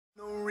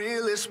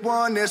this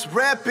one is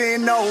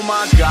reppin', oh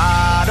my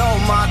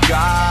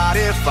God,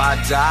 if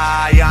I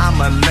die, I'm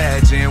a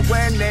legend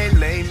when they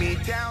lay me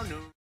down.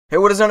 Hey,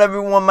 what is going on,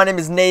 everyone? My name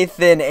is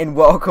Nathan, and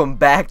welcome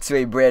back to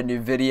a brand new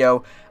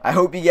video. I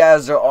hope you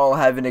guys are all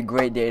having a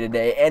great day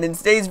today, and in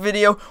today's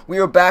video, we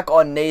are back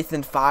on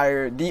Nathan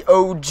Fire, the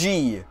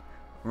OG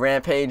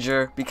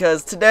Rampager,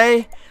 because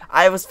today,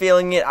 I was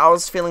feeling it. I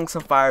was feeling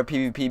some fire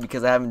PvP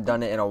because I haven't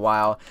done it in a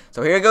while.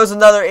 So here goes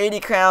another 80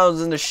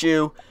 crowns in the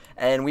shoe,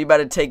 and we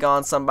better take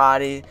on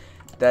somebody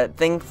that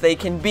thinks they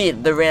can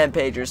beat the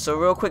Rampager. So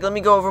real quick, let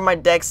me go over my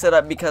deck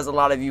setup because a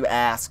lot of you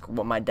ask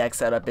what my deck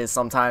setup is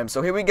sometimes.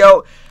 So here we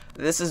go.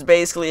 This is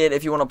basically it.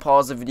 If you want to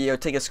pause the video,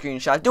 take a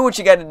screenshot, do what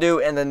you got to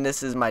do, and then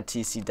this is my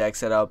TC deck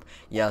setup.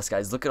 Yes,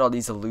 guys, look at all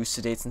these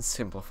elucidates and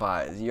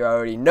simplifies. You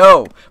already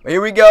know. But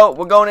here we go.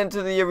 We're going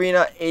into the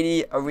arena.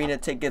 80 arena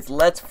tickets.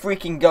 Let's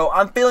freaking go.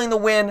 I'm feeling the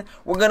win.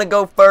 We're going to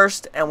go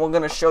first, and we're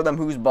going to show them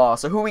who's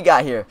boss. So who we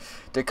got here?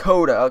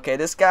 Dakota. Okay,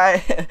 this guy,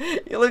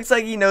 he looks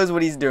like he knows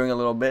what he's doing a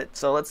little bit.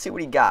 So let's see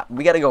what he got.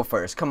 We got to go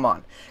first. Come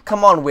on.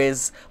 Come on,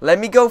 Wiz. Let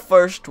me go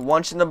first.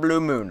 Once in the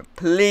blue moon.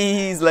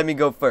 Please let me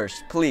go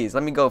first. Please,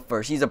 let me go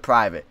first. He's a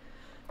private.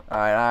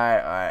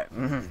 Alright.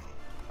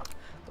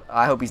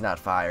 I hope he's not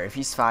fire. If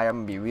he's fire, I'm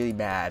going to be really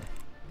mad.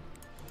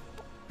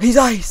 He's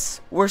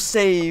ice. We're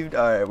saved.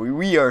 Alright,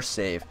 we are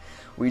saved.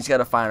 We just got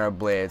to find our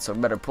blade. So we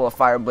better pull a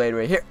fire blade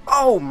right here.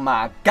 Oh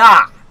my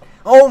god.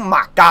 Oh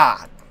my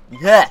god.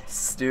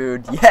 Yes,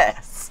 dude.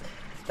 Yes.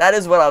 That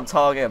is what I'm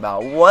talking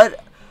about.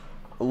 What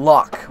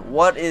luck.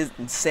 What is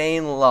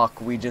insane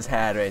luck we just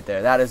had right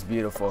there. That is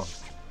beautiful.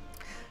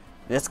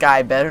 This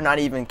guy better not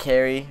even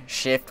carry,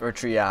 shift, or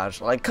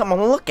triage. Like, come on,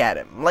 look at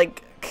him.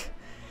 Like,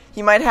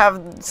 he might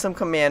have some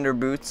commander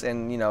boots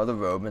and, you know, the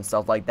robe and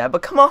stuff like that.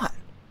 But come on.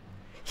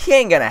 He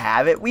ain't gonna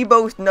have it. We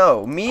both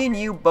know. Me and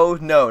you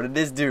both know that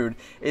this dude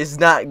is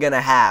not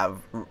gonna have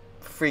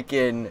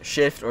freaking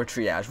shift or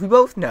triage. We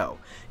both know.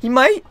 He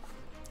might.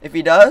 If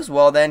he does,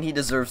 well, then he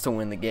deserves to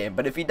win the game.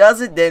 But if he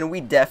doesn't, then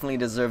we definitely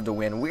deserve to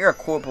win. We are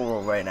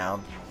corporal right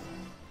now.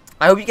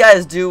 I hope you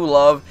guys do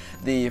love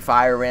the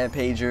Fire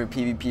Rampager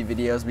PvP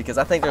videos because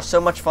I think they're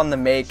so much fun to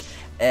make,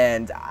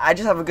 and I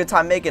just have a good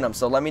time making them.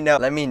 So let me know.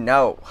 Let me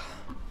know. All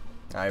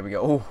right, here we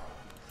go. Ooh,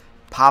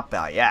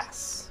 Papa,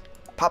 yes.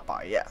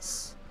 Papa,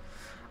 yes.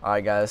 All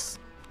right, guys.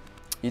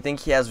 You think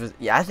he has?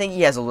 Yeah, I think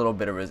he has a little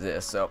bit of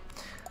resist. So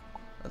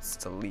let's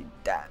delete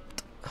that.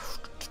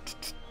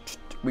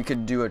 We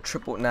could do a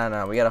triple.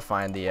 No, we gotta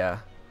find the.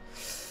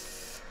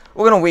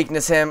 We're gonna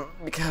weakness him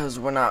because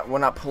we're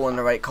not pulling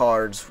the right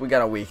cards. We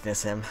gotta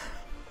weakness him.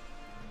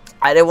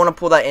 I didn't want to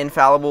pull that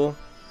infallible,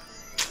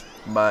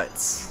 but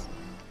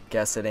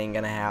guess it ain't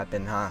gonna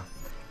happen, huh?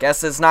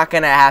 Guess it's not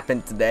gonna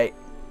happen today.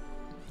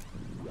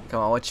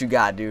 Come on, what you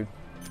got, dude?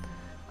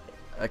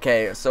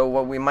 Okay, so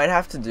what we might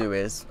have to do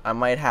is I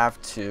might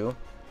have to.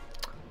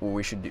 Well,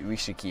 we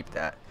should keep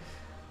that.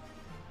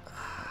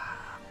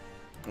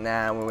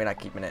 Nah, we're not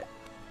keeping it.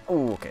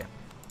 Oh, okay.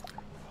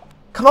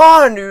 Come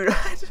on, dude.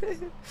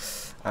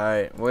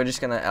 Alright, we're just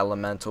gonna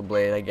elemental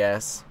blade, I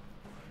guess.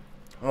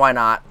 Why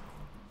not?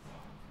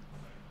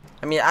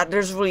 I mean,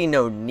 there's really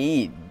no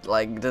need.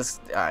 Like, this.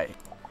 Alright.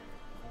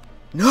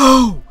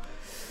 No!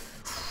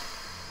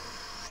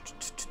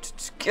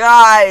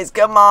 Guys,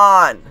 come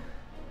on!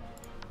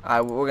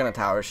 Alright, we're gonna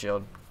tower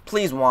shield.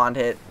 Please wand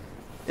hit.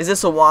 Is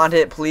this a wand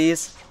hit,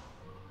 please?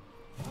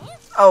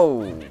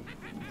 Oh.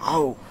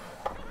 Oh.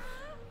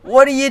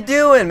 What are you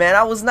doing, man?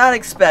 I was not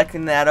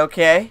expecting that,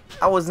 okay?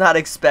 I was not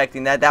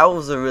expecting that. That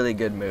was a really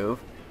good move.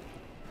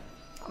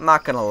 I'm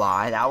not gonna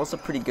lie. That was a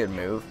pretty good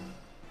move.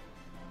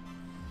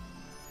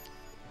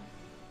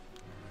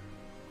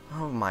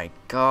 Oh my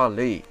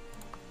golly.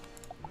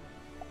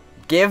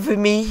 Give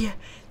me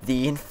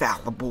the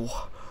infallible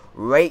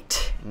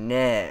right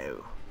now.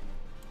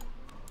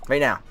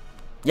 Right now.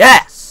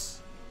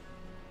 Yes!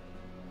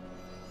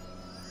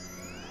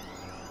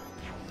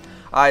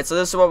 Alright, so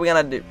this is what we're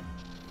gonna do.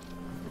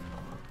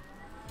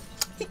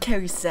 He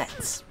carries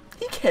sets.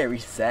 He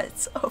carries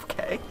sets.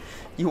 Okay.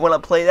 You want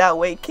to play that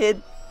way,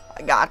 kid?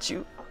 I got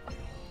you.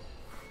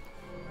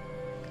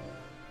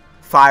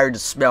 Fire to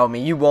smell me.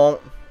 You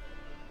won't.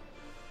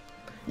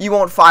 You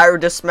won't fire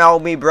to smell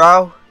me,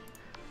 bro.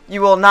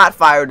 You will not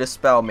fire to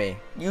spell me.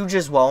 You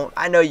just won't.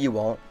 I know you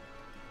won't.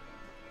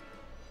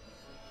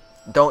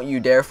 Don't you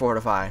dare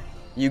fortify.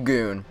 You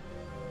goon.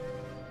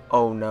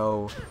 Oh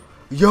no.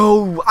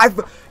 Yo,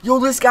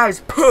 this guy's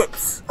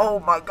pips. Oh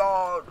my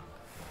god.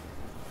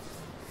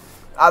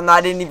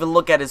 I didn't even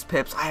look at his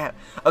pips.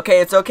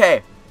 Okay, it's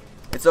okay.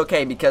 It's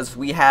okay because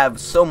we have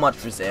so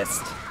much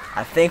resist.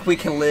 I think we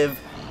can live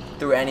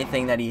through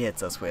anything that he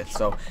hits us with.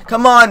 So,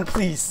 come on,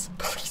 please.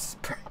 Please,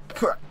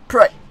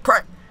 pray.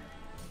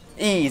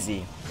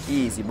 Easy.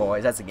 Easy,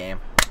 boys. That's a game.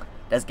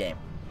 That's game.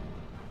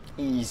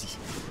 Easy.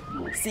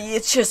 See,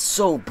 it's just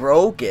so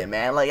broken,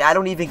 man. Like, I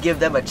don't even give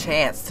them a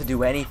chance to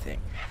do anything.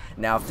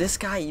 Now, if this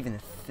guy even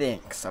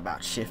thinks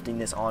about shifting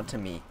this onto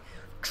me,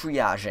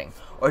 triaging,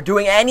 or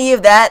doing any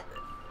of that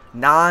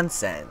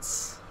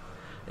nonsense,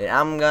 then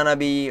I'm gonna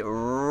be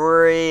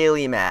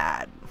really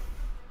mad.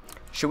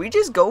 Should we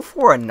just go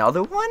for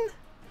another one?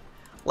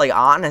 Like,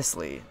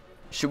 honestly,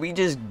 should we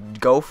just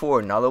go for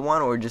another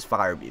one or just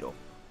fire beetle?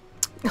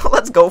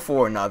 Let's go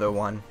for another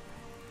one.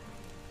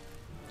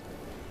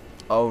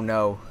 Oh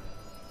no.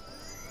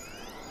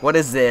 What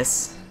is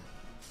this?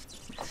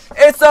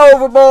 It's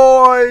over,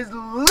 boys!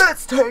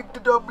 Let's take the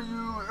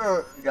W!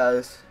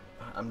 Guys,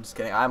 I'm just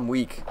kidding. I'm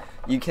weak.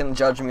 You can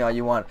judge me all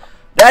you want.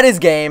 That is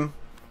game.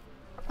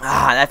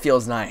 Ah, that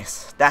feels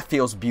nice. That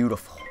feels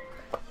beautiful.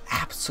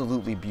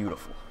 Absolutely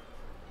beautiful.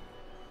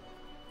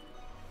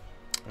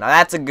 Now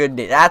that's a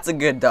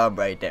good dub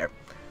right there.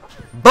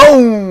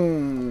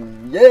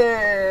 Boom!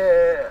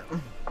 Yeah!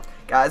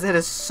 Guys, it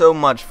is so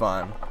much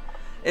fun.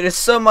 It is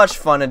so much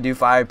fun to do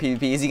fire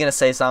PvP. Is he gonna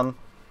say something?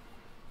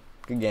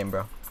 Good game,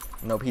 bro.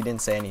 Nope, he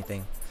didn't say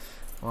anything.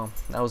 Well,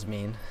 that was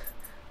mean.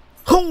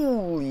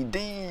 Holy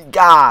D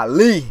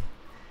golly!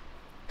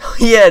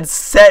 He had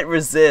set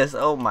resist.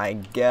 Oh my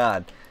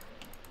god.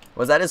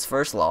 Was that his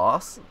first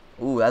loss?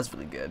 Ooh, that's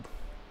really good.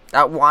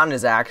 That wand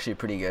is actually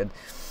pretty good.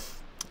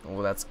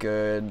 Oh, that's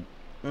good.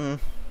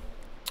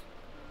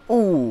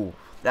 Ooh,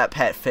 that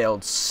pet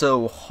failed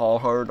so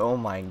hard. Oh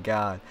my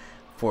god.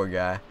 Poor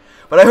guy.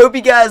 But I hope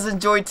you guys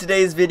enjoyed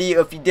today's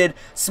video. If you did,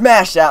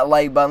 smash that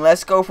like button.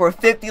 Let's go for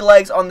 50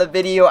 likes on the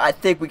video. I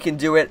think we can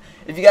do it.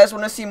 If you guys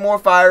want to see more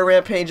Fire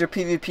Rampage or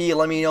PvP,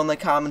 let me know in the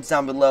comments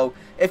down below.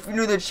 If you're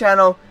new to the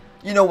channel,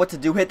 you know what to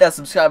do. Hit that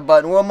subscribe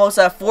button. We're almost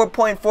at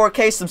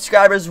 4.4k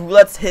subscribers.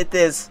 Let's hit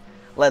this.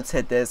 Let's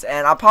hit this.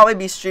 And I'll probably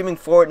be streaming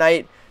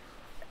Fortnite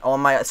on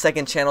my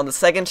second channel. The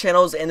second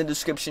channel is in the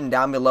description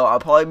down below. I'll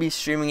probably be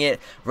streaming it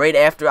right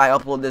after I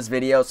upload this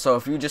video. So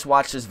if you just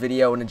watched this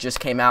video and it just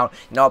came out,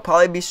 I'll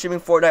probably be streaming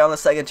Fortnite on the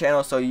second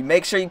channel. So you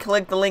make sure you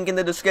click the link in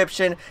the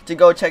description to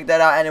go check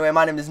that out. Anyway,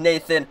 my name is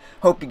Nathan.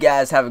 Hope you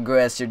guys have a great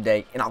rest of your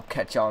day, and I'll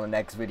catch y'all in the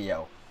next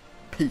video.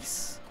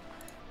 Peace.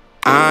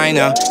 I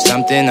know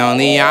something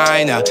only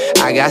I know.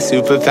 I got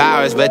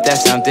superpowers, but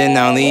that's something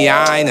only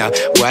I know.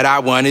 What I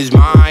want is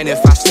mine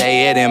if I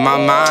say it in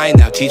my mind.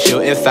 Now teach you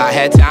if I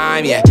had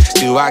time, yeah.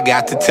 Do I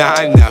got the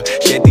time? No.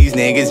 Shit these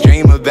niggas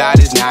dream about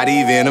is not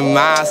even a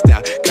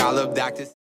milestone. Call up doctors.